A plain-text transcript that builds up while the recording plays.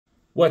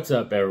What's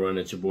up, everyone?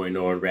 It's your boy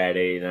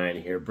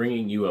NorrAd89 here,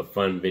 bringing you a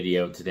fun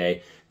video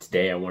today.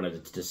 Today I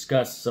wanted to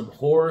discuss some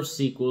horror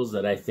sequels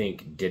that I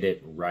think did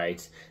it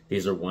right.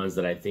 These are ones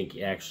that I think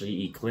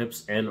actually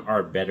eclipse and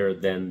are better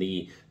than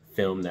the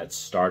film that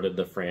started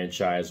the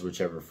franchise,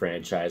 whichever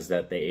franchise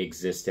that they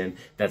exist in.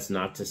 That's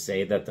not to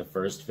say that the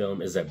first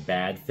film is a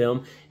bad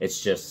film.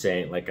 It's just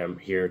saying, like, I'm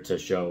here to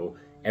show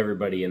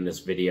everybody in this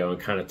video and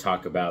kind of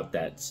talk about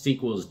that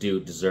sequels do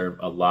deserve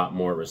a lot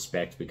more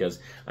respect, because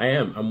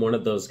I'm one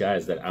of those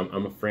guys that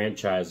I'm a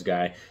franchise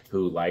guy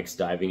who likes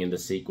diving into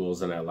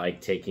sequels, and I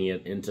like taking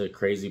it into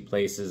crazy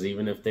places,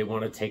 even if they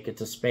want to take it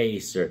to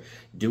space or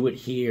do it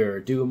here or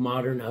do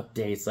modern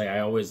updates. Like, I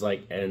always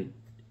like and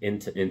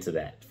into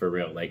that, for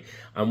real. Like,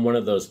 I'm one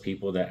of those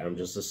people that I'm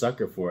just a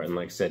sucker for it. And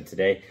like I said,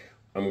 today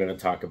I'm going to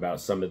talk about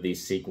some of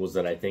these sequels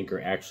that I think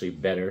are actually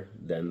better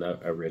than the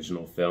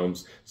original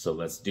films. So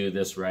let's do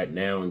this right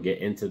now and get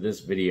into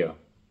this video.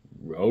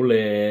 Roll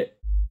it.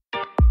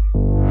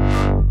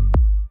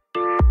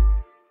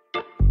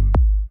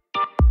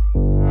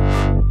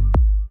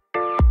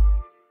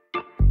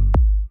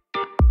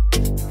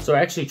 So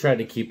I actually tried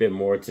to keep it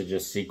more to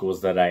just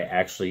sequels that I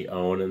actually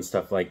own and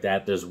stuff like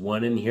that. There's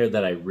one in here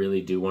that I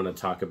really do want to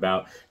talk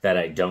about that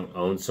I don't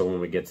own. So when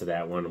we get to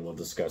that one, we'll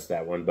discuss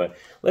that one. But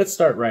let's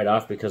start right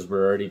off, because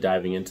we're already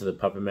diving into the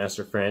Puppet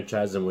Master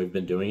franchise and we've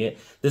been doing it.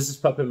 This is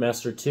Puppet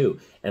Master 2.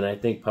 And I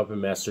think Puppet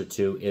Master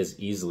 2 is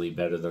easily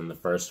better than the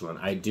first one.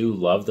 I do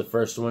love the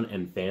first one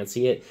and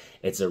fancy it.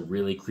 It's a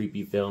really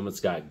creepy film. It's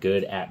got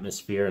good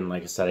atmosphere. And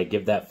like I said, I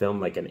give that film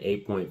like an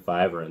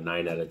 8.5 or a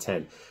 9 out of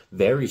 10.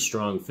 Very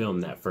strong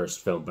film, that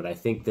first film. But I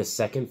think this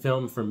second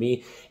film, for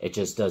me, it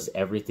just does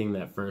everything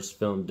that first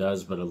film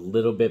does, but a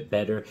little bit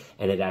better.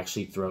 And it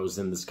actually throws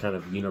in this kind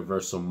of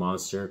universal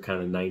monster,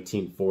 kind of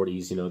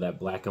 1940s, you know, that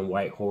black and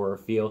white horror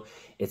feel.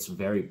 It's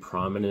very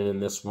prominent in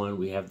this one.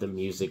 We have the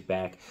music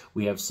back.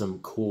 We have some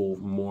cool,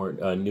 more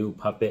new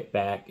puppet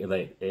back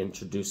that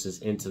introduces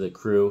into the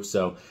crew.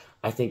 So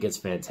I think it's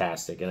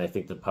fantastic, and I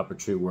think the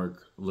puppetry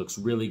work looks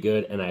really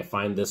good, and I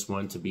find this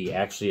one to be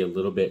actually a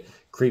little bit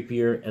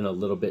creepier and a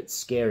little bit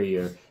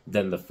scarier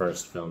than the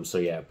first film. So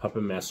yeah,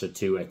 Puppet Master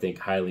 2 I think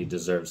highly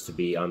deserves to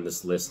be on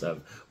this list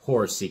of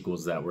horror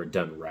sequels that were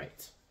done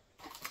right.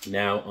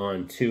 Now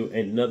on to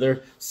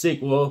another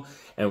sequel,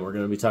 and we're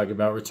going to be talking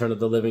about Return of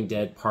the Living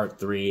Dead Part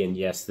 3, and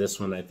yes, this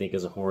one I think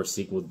is a horror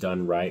sequel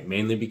done right,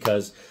 mainly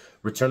because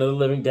Return of the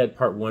Living Dead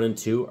Part 1 and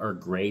 2 are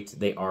great.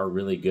 They are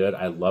really good.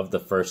 I love the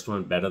first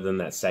one better than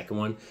that second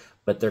one,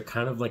 but they're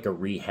kind of like a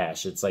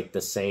rehash. It's like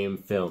the same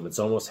film. It's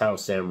almost how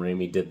Sam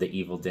Raimi did the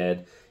Evil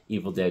Dead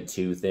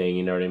 2 thing,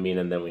 you know what I mean?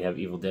 And then we have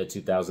Evil Dead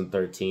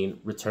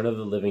 2013. Return of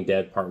the Living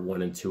Dead Part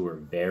 1 and 2 are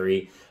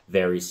very,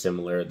 very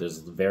similar. There's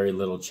very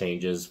little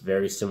changes,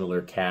 very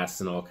similar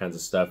casts and all kinds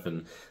of stuff,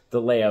 and the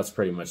layout's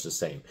pretty much the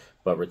same.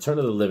 But Return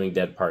of the Living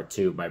Dead Part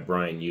 2 by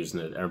Brian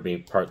Yuzna,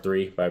 or Part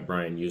 3 by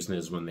Brian Yuzna,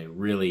 is when they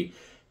really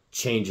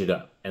change it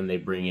up and they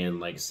bring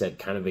in, like I said,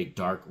 kind of a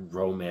dark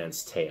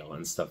romance tale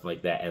and stuff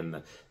like that.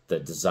 And the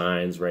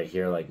designs right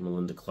here, like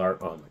Melinda Clark,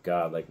 oh my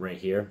god, like right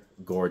here,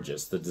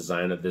 gorgeous. The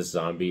design of this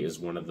zombie is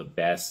one of the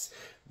best.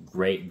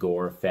 Great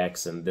gore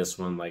effects, and this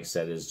one, like I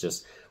said, is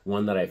just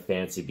one that I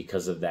fancy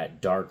because of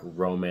that dark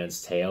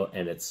romance tale,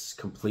 and it's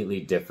completely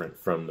different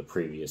from the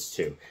previous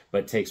two,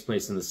 but takes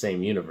place in the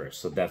same universe,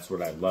 so that's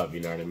what I love, you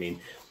know what I mean?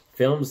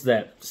 Films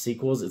that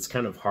sequels, it's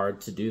kind of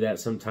hard to do that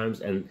sometimes,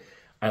 and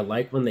I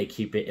like when they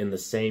keep it in the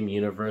same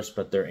universe,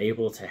 but they're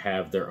able to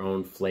have their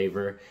own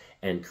flavor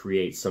and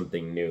create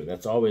something new.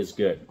 That's always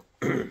good.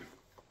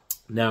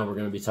 Now we're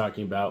going to be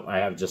talking about, I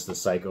have just the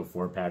Psycho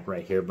 4-pack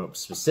right here, but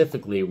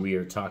specifically we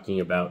are talking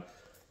about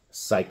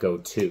Psycho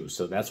 2.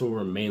 So that's what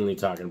we're mainly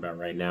talking about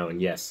right now.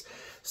 And yes,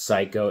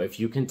 Psycho, if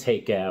you can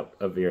take out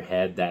of your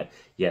head that,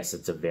 yes,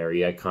 it's a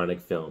very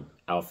iconic film.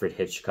 Alfred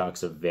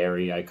Hitchcock's a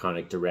very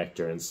iconic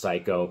director, and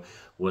Psycho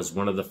was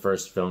one of the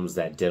first films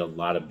that did a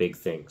lot of big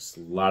things.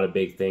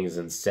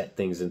 And set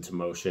things into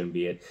motion,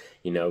 be it,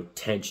 you know,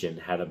 tension,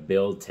 how to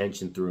build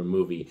tension through a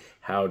movie,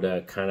 how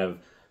to kind of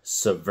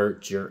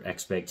subvert your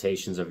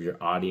expectations of your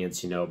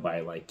audience, you know, by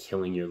like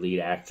killing your lead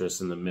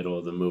actress in the middle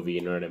of the movie, you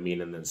know what I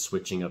mean, and then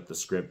switching up the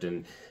script,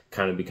 and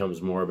kind of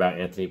becomes more about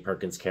Anthony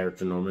Perkins'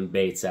 character Norman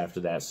Bates after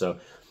that. So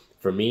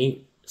for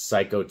me,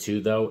 Psycho 2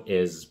 though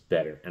is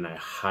better, and I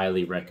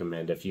highly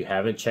recommend. If you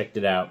haven't checked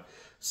it out,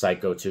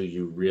 Psycho 2,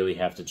 you really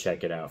have to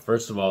check it out.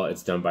 First of all,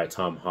 it's done by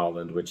Tom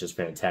Holland, which is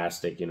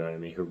fantastic, you know what I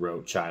mean, who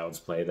wrote Child's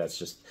Play. That's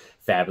just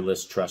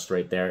fabulous trust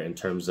right there in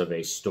terms of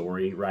a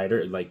story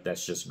writer. Like,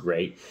 that's just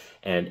great.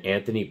 And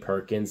Anthony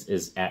Perkins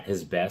is at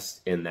his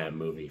best in that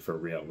movie, for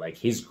real. Like,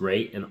 he's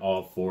great in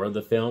all four of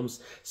the films,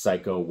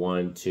 Psycho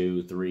 1,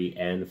 2, 3,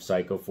 and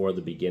Psycho 4,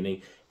 the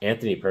beginning.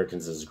 Anthony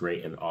Perkins is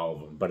great in all of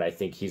them, but I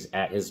think he's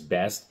at his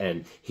best,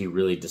 and he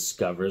really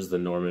discovers the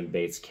Norman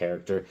Bates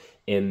character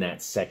in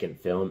that second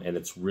film, and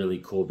it's really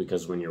cool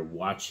because when you're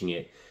watching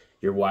it,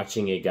 you're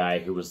watching a guy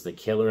who was the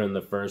killer in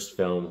the first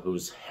film,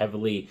 who's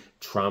heavily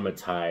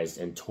traumatized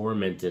and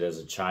tormented as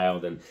a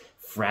child, and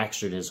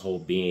fractured his whole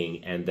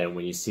being. And then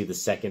when you see the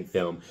second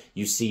film,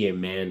 you see a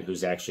man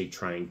who's actually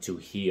trying to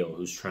heal,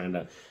 who's trying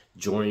to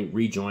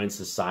rejoin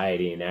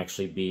society and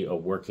actually be a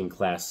working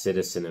class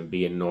citizen and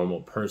be a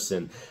normal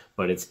person,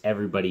 but it's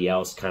everybody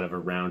else kind of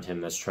around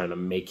him that's trying to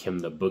make him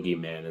the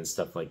boogeyman and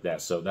stuff like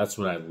that. So that's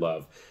what I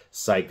love.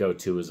 Psycho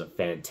 2 is a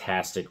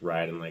fantastic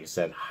ride, and like I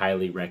said,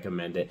 highly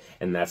recommend it.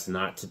 And that's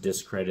not to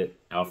discredit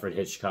Alfred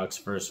Hitchcock's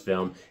first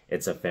film.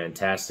 It's a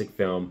fantastic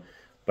film,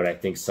 but I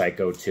think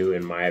Psycho 2,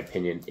 in my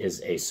opinion,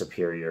 is a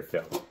superior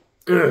film.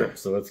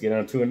 So let's get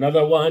on to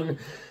another one.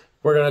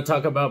 We're going to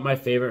talk about my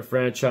favorite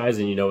franchise,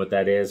 and you know what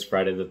that is,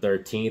 Friday the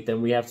 13th,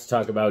 and we have to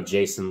talk about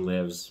Jason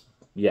Lives.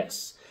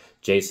 Yes,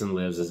 Jason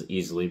Lives is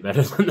easily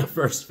better than the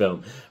first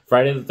film.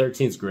 Friday the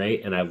 13th is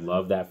great, and I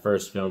love that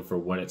first film for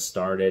when it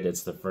started.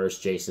 It's the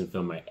first Jason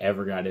film I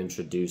ever got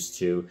introduced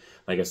to.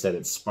 Like I said,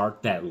 it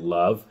sparked that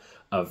love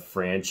of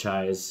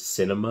franchise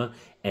cinema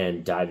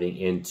and diving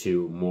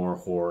into more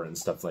horror and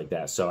stuff like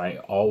that. So I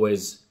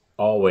always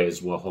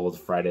will hold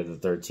Friday the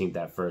 13th,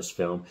 that first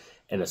film,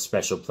 in a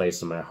special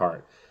place in my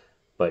heart.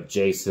 But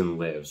Jason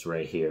Lives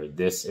right here.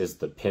 This is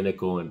the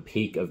pinnacle and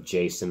peak of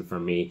Jason for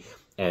me.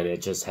 And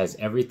it just has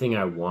everything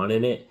I want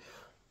in it.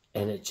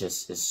 And it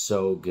just is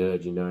so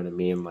good. You know what I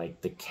mean?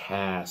 Like the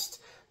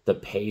cast, the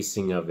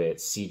pacing of it.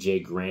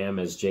 CJ Graham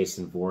as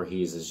Jason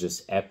Voorhees is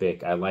just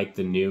epic. I like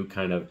the new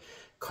kind of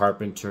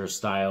Carpenter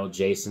style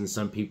Jason.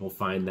 Some people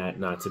find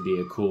that not to be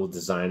a cool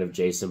design of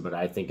Jason, but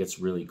I think it's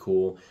really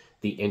cool.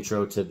 The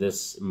intro to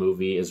this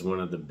movie is one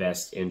of the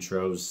best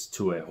intros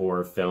to a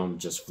horror film,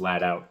 just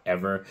flat out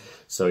ever.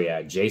 So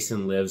yeah,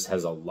 Jason Lives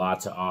has a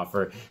lot to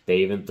offer. They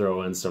even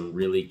throw in some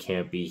really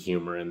campy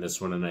humor in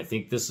this one, and I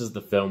think this is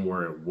the film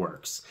where it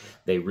works.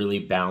 They really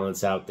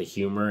balance out the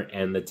humor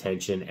and the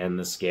tension and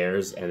the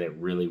scares, and it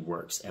really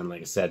works. And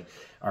like I said,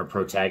 our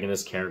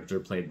protagonist character,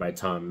 played by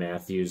Tom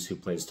Matthews, who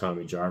plays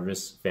Tommy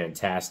Jarvis,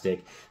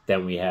 fantastic.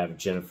 Then we have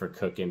Jennifer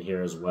Cook in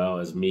here as well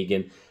as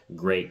Megan.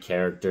 Great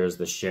characters.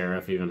 The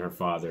sheriff, even her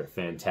father,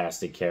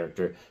 fantastic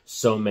character.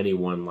 So many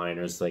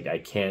one-liners. Like, I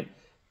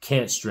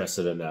can't stress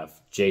it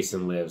enough.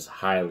 Jason Lives,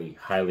 highly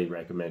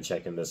recommend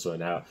checking this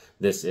one out.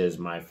 This is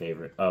my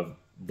favorite of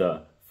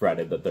the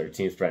Friday the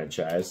 13th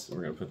franchise.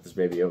 We're going to put this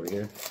baby over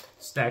here.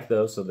 Stack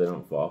those so they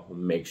don't fall.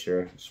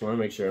 Just want to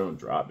make sure I don't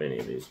drop any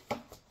of these.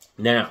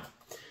 Now,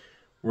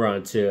 we're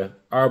on to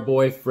our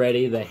boy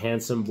Freddy, the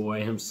handsome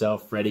boy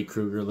himself, Freddy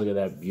Krueger. Look at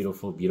that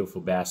beautiful, beautiful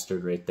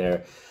bastard right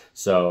there.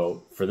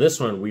 So for this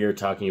one, we are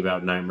talking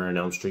about Nightmare on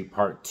Elm Street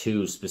Part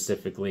 2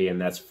 specifically, and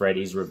that's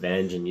Freddy's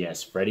Revenge. And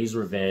yes, Freddy's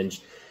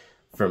Revenge,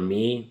 for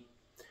me,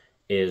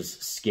 is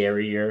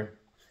scarier.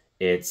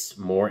 It's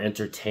more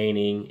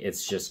entertaining.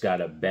 It's just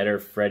got a better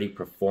Freddy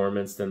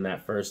performance than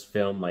that first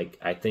film. Like,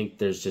 I think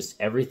there's just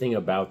everything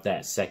about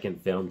that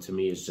second film to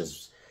me is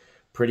just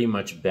pretty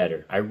much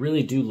better. I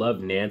really do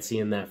love Nancy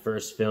in that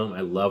first film.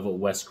 I love what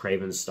Wes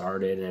Craven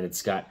started, and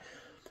it's got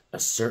a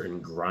certain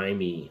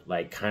grimy,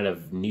 like kind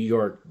of New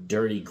York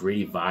dirty,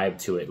 gritty vibe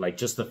to it. Like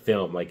just the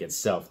film, like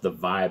itself, the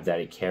vibe that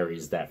it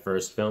carries, that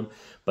first film.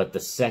 But the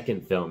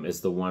second film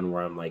is the one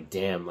where I'm like,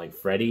 damn, like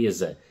Freddy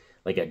is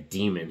like a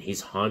demon.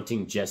 He's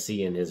haunting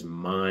Jesse in his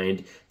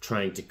mind,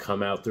 trying to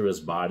come out through his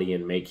body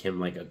and make him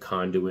like a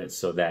conduit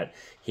so that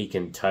he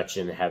can touch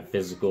and have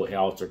physical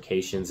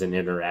altercations and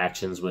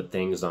interactions with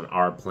things on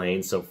our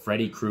plane. So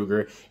Freddy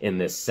Krueger in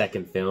this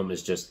second film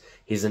is just,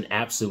 he's an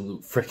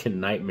absolute freaking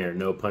nightmare,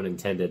 no pun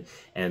intended.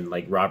 And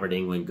like Robert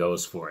Englund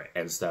goes for it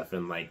and stuff.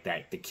 And like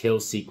that, the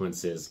kill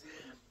sequences,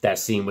 that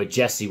scene with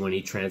Jesse when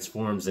he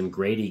transforms and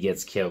Grady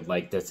gets killed,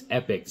 like that's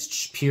epic.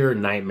 It's pure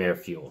nightmare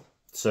fuel.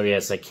 So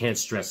yes, I can't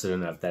stress it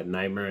enough that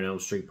Nightmare on Elm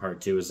Street Part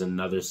 2 is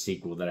another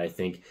sequel that I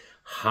think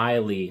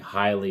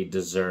highly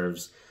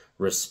deserves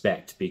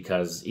respect,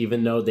 because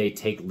even though they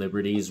take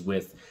liberties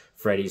with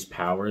Freddy's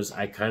powers,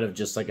 I kind of,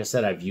 just like I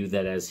said, I view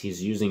that as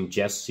he's using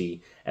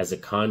Jesse as a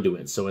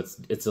conduit. So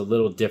it's a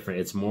little different.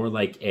 It's more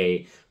like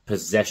a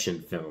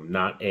possession film,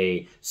 not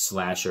a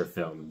slasher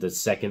film. The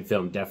second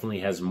film definitely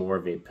has more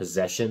of a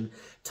possession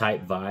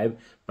type vibe,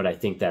 but I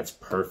think that's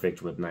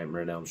perfect with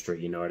Nightmare on Elm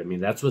Street. You know what I mean?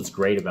 That's what's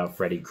great about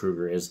Freddy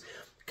Krueger, is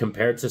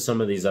compared to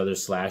some of these other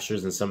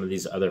slashers and some of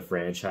these other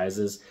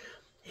franchises,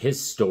 his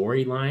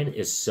storyline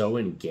is so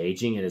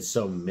engaging and it's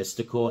so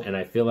mystical. And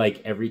I feel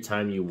like every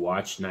time you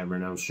watch Nightmare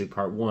on Elm Street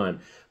Part 1,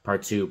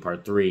 Part 2,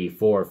 Part 3,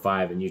 4,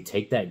 5, and you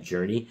take that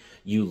journey,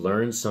 you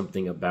learn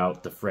something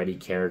about the Freddy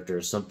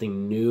character,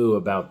 something new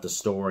about the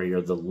story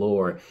or the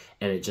lore,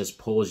 and it just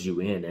pulls you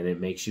in and it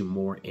makes you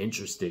more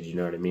interested, you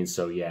know what I mean?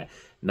 So yeah,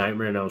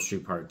 Nightmare on Elm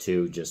Street Part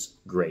 2,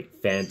 just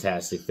great,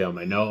 fantastic film.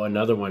 I know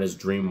another one is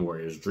Dream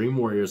Warriors. Dream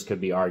Warriors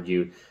could be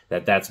argued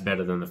that that's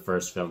better than the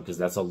first film, because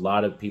that's a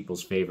lot of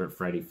people's favorite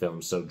Freddy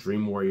film. So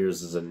Dream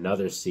Warriors is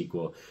another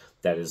sequel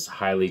that is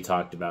highly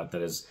talked about,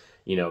 that is,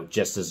 you know,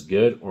 just as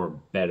good or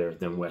better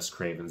than Wes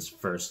Craven's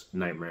first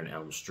Nightmare on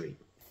Elm Street.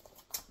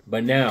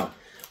 But now,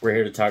 we're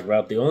here to talk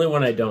about. The only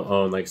one I don't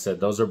own, like I said,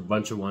 those are a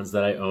bunch of ones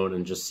that I own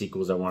and just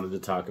sequels I wanted to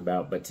talk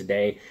about. But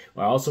today,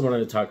 I also wanted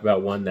to talk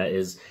about one that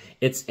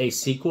it's a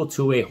sequel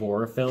to a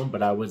horror film,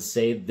 but I would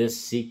say this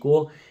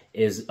sequel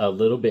is a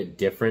little bit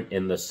different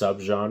in the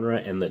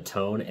subgenre and the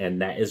tone,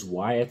 and that is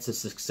why it's a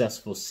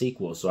successful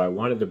sequel. So I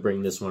wanted to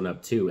bring this one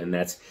up too, and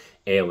that's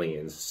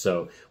Aliens.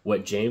 So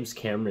what James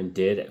Cameron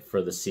did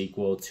for the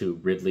sequel to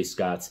Ridley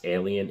Scott's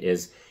Alien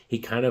is he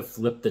kind of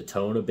flipped the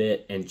tone a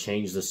bit and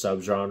changed the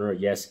subgenre.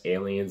 Yes,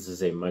 Aliens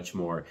is a much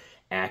more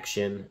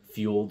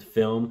action-fueled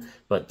film,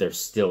 but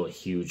there's still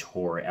huge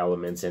horror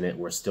elements in it.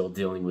 We're still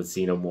dealing with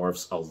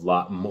xenomorphs, a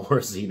lot more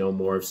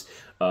xenomorphs.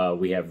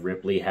 We have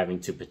Ripley having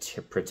to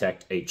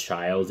protect a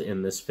child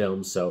in this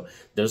film, so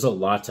there's a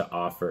lot to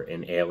offer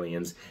in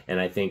Aliens. And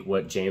I think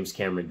what James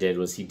Cameron did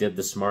was he did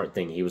the smart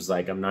thing. He was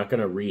like, I'm not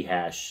going to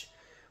rehash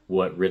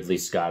what Ridley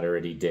Scott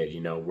already did.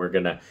 You know, we're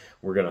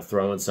gonna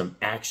throw in some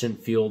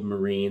action-fueled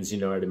Marines, you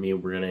know what I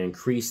mean? We're gonna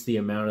increase the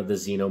amount of the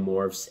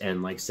xenomorphs,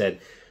 and like I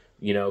said,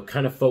 you know,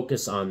 kind of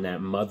focus on that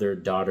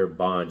mother-daughter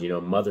bond, you know,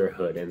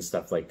 motherhood and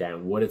stuff like that,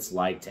 and what it's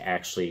like to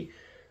actually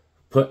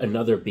put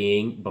another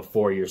being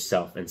before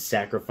yourself and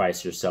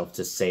sacrifice yourself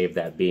to save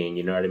that being,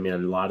 you know what I mean?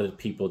 And a lot of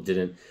people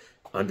didn't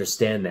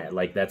understand that.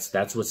 Like,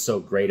 that's what's so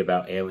great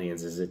about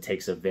Aliens, is it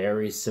takes a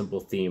very simple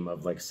theme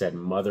of, like I said,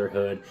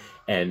 motherhood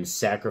and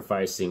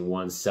sacrificing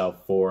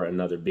oneself for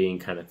another being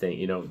kind of thing.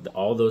 You know,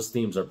 all those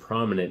themes are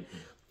prominent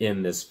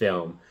in this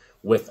film,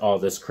 with all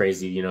this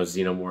crazy, you know,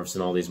 xenomorphs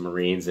and all these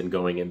Marines and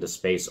going into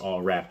space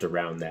all wrapped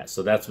around that.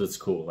 So that's what's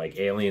cool. Like,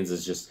 Aliens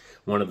is just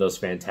one of those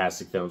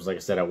fantastic films. Like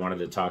I said, I wanted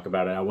to talk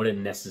about it. I wouldn't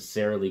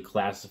necessarily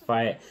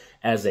classify it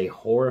as a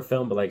horror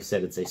film, but like I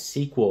said, it's a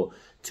sequel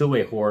to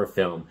a horror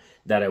film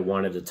that I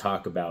wanted to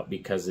talk about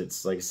because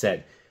it's, like I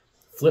said,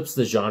 flips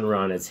the genre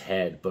on its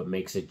head, but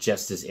makes it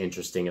just as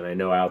interesting. And I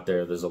know out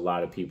there's a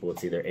lot of people,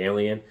 it's either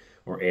Alien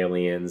or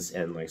Aliens,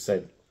 and like I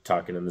said,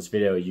 talking in this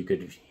video, you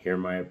could hear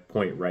my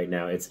point right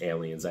now. It's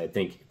Aliens. I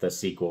think the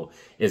sequel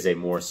is a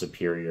more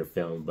superior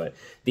film, but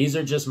these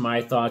are just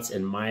my thoughts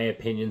and my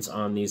opinions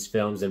on these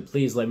films. And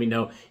please let me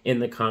know in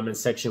the comment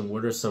section,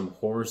 what are some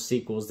horror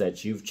sequels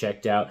that you've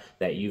checked out,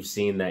 that you've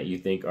seen, that you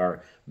think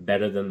are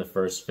better than the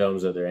first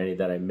films? Are there any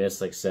that I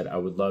missed? Like I said, I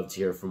would love to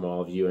hear from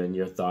all of you and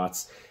your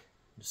thoughts.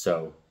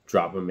 So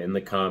drop them in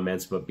the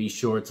comments, but be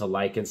sure to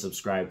like and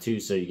subscribe too,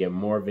 so you get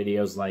more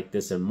videos like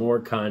this and more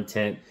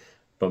content.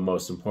 But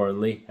most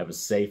importantly, have a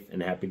safe and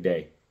happy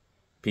day.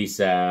 Peace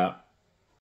out.